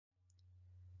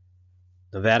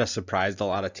Nevada surprised a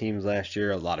lot of teams last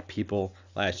year, a lot of people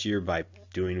last year by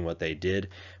doing what they did,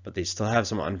 but they still have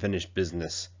some unfinished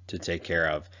business to take care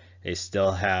of. They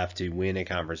still have to win a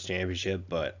conference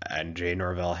championship, and Jay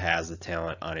Norvell has the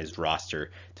talent on his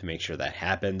roster to make sure that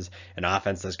happens. An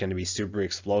offense that's going to be super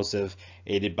explosive,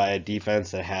 aided by a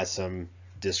defense that has some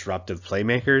disruptive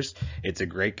playmakers. It's a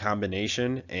great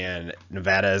combination, and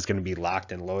Nevada is going to be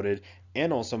locked and loaded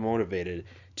and also motivated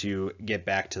to get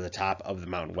back to the top of the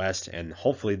Mountain West. And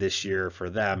hopefully this year for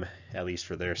them, at least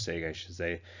for their sake, I should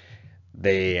say,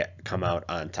 they come out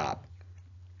on top.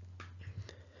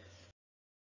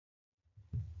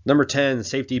 Number 10,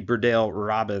 safety Burdale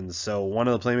Robbins. So one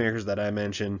of the playmakers that I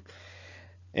mentioned,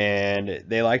 and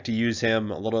they like to use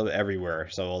him a little bit everywhere.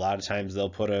 So a lot of times they'll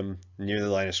put him near the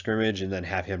line of scrimmage and then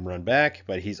have him run back,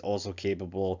 but he's also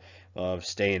capable of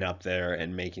staying up there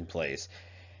and making plays.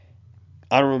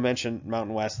 Honorable mention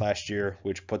Mountain West last year,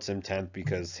 which puts him 10th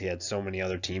because he had so many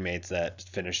other teammates that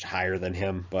finished higher than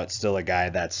him, but still a guy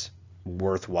that's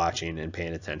worth watching and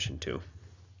paying attention to.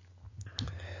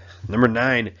 Number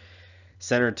 9,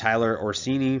 center Tyler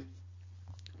Orsini.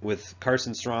 With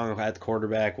Carson Strong at the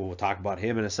quarterback, we'll talk about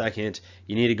him in a second.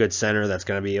 You need a good center that's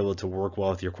going to be able to work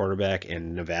well with your quarterback,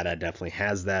 and Nevada definitely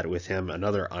has that with him.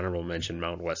 Another honorable mention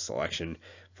Mountain West selection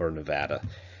for Nevada.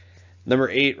 Number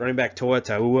 8, running back Toa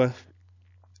Taua.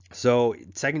 So,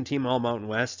 second team All Mountain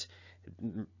West.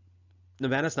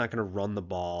 Nevada's not going to run the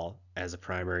ball as a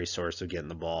primary source of getting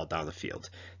the ball down the field.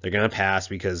 They're going to pass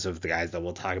because of the guys that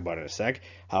we'll talk about in a sec.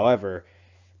 However,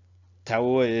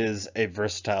 Taua is a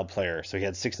versatile player. So he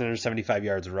had 675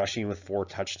 yards rushing with 4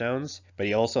 touchdowns, but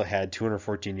he also had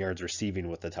 214 yards receiving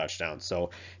with the touchdown.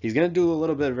 So he's going to do a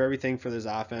little bit of everything for this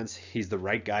offense. He's the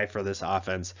right guy for this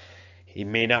offense. He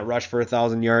may not rush for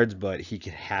 1,000 yards, but he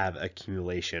could have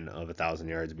accumulation of 1,000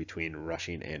 yards between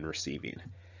rushing and receiving.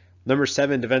 Number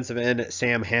 7, defensive end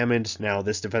Sam Hammond. Now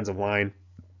this defensive line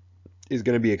is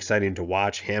going to be exciting to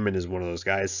watch. Hammond is one of those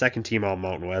guys. Second team All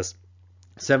Mountain West.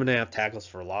 7.5 tackles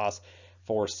for loss,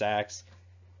 4 sacks.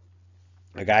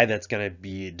 A guy that's going to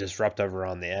be disruptive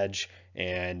around the edge,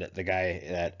 and the guy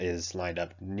that is lined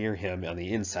up near him on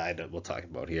the inside that we'll talk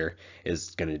about here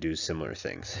is going to do similar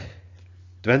things.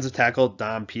 Defensive tackle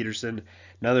Dom Peterson,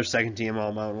 another second team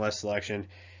All Mountain West selection.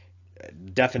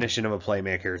 Definition of a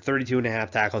playmaker, 32.5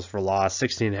 tackles for loss,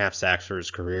 16.5 sacks for his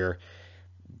career.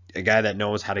 A guy that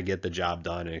knows how to get the job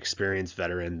done, an experienced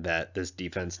veteran that this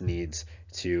defense needs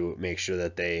to make sure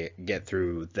that they get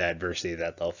through the adversity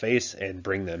that they'll face and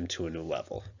bring them to a new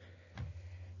level.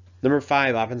 Number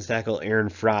 5, offensive tackle Aaron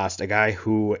Frost, a guy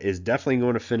who is definitely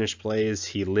going to finish plays.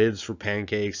 He lives for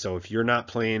pancakes, so if you're not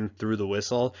playing through the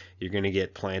whistle, you're going to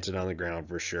get planted on the ground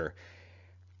for sure.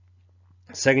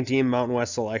 Second team Mountain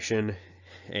West selection,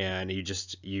 and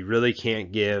you really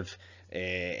can't give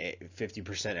a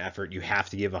 50% effort. You have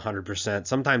to give 100%.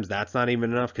 Sometimes that's not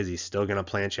even enough because he's still going to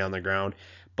plant you on the ground,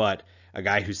 but a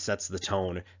guy who sets the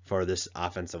tone for this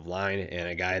offensive line and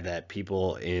a guy that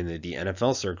people in the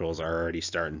NFL circles are already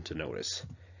starting to notice.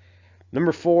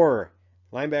 Number 4,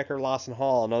 linebacker Lawson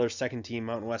Hall, another second team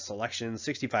Mountain West selection,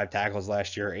 65 tackles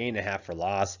last year, 8.5 for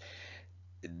loss.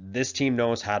 This team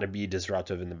knows how to be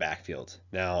disruptive in the backfield.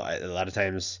 Now, a lot of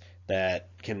times that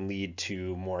can lead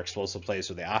to more explosive plays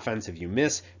for the offense if you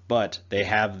miss, but they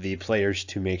have the players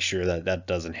to make sure that that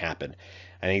doesn't happen.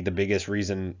 I think the biggest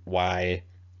reason why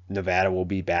Nevada will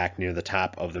be back near the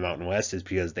top of the Mountain West is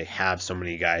because they have so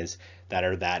many guys that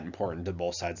are that important to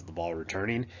both sides of the ball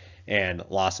returning, and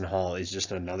Lawson Hall is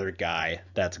just another guy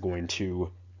that's going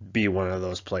to be one of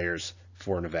those players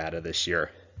for Nevada this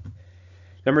year.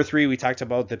 Number 3, we talked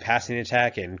about the passing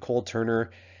attack, and Cole Turner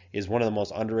is one of the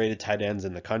most underrated tight ends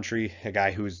in the country, a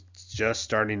guy who's just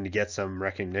starting to get some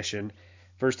recognition.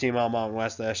 First team All Mountain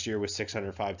West last year with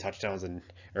 605 touchdowns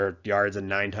or yards and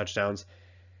 9 touchdowns.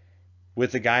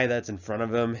 With the guy that's in front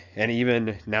of him, and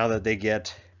even now that they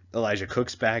get Elijah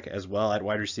Cooks back as well at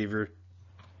wide receiver,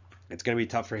 it's going to be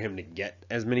tough for him to get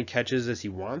as many catches as he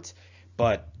wants,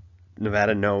 but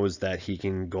Nevada knows that he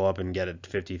can go up and get a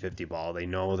 50-50 ball. They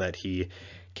know that he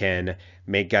can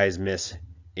make guys miss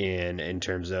in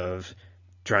terms of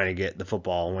trying to get the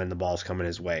football when the ball's coming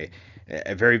his way.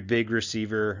 A very big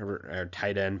receiver or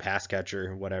tight end, pass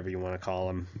catcher, whatever you want to call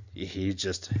him. He's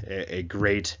just a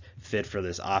great fit for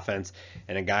this offense,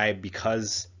 and a guy,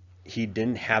 because he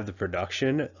didn't have the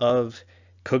production of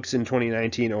Cooks in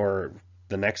 2019 or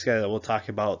the next guy that we'll talk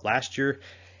about last year,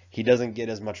 he doesn't get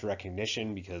as much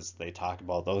recognition because they talk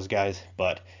about those guys,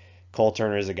 but Cole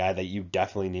Turner is a guy that you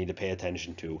definitely need to pay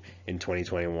attention to in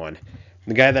 2021.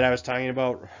 The guy that I was talking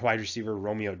about, wide receiver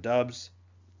Romeo Doubs,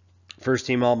 First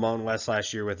team All Mountain West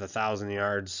last year with 1,000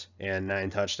 yards and 9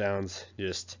 touchdowns.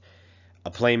 Just a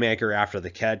playmaker after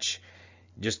the catch.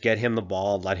 Just get him the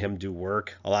ball, let him do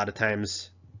work. A lot of times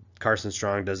Carson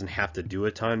Strong doesn't have to do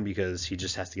a ton because he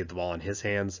just has to get the ball in his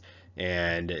hands,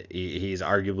 and he's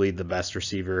arguably the best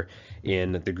receiver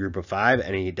in the group of 5,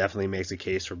 and he definitely makes a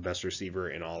case for best receiver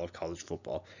in all of college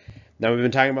football. Now, we've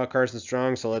been talking about Carson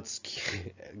Strong, so let's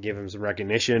give him some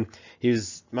recognition. He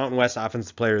was Mountain West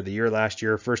Offensive Player of the Year last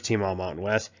year, first team All Mountain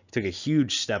West. He took a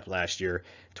huge step last year,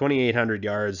 2,800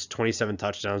 yards, 27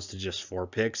 touchdowns to just 4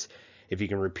 picks. If he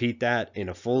can repeat that in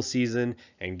a full season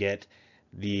and get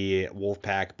the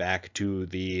Wolfpack back to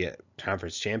the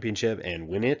conference championship and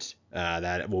win it,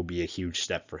 that will be a huge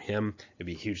step for him. It'd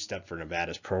be a huge step for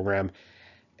Nevada's program.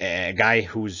 A guy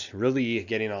who's really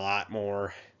getting a lot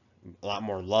more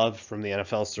love from the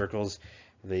NFL circles,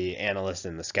 the analysts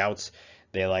and the scouts.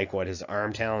 They like what his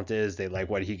arm talent is. They like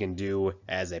what he can do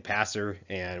as a passer.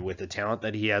 And with the talent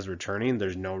that he has returning,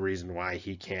 there's no reason why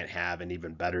he can't have an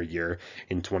even better year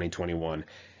in 2021.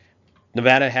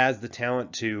 Nevada has the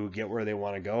talent to get where they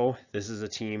want to go. This is a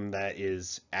team that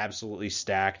is absolutely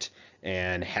stacked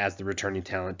and has the returning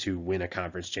talent to win a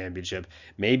conference championship.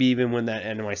 Maybe even win that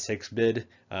NY6 bid.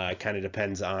 It kind of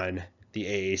depends on the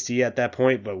AAC at that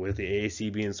point, but with the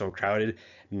AAC being so crowded,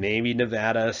 maybe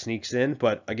Nevada sneaks in.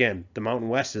 But again, the Mountain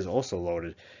West is also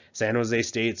loaded. San Jose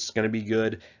State's going to be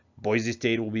good. Boise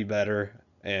State will be better,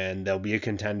 and they'll be a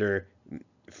contender.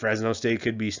 Fresno State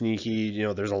could be sneaky.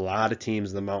 There's a lot of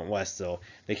teams in the Mountain West, so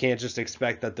they can't just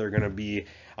expect that they're going to be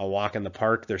a walk in the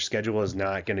park. Their schedule is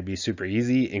not going to be super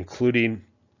easy, including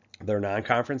their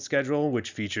non-conference schedule,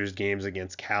 which features games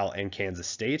against Cal and Kansas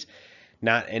State.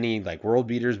 Not any world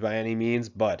beaters by any means,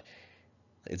 but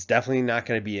it's definitely not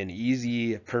going to be an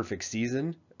easy, perfect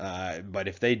season. But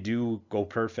if they do go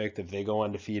perfect, if they go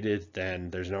undefeated, then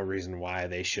there's no reason why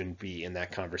they shouldn't be in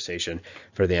that conversation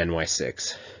for the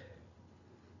NY6.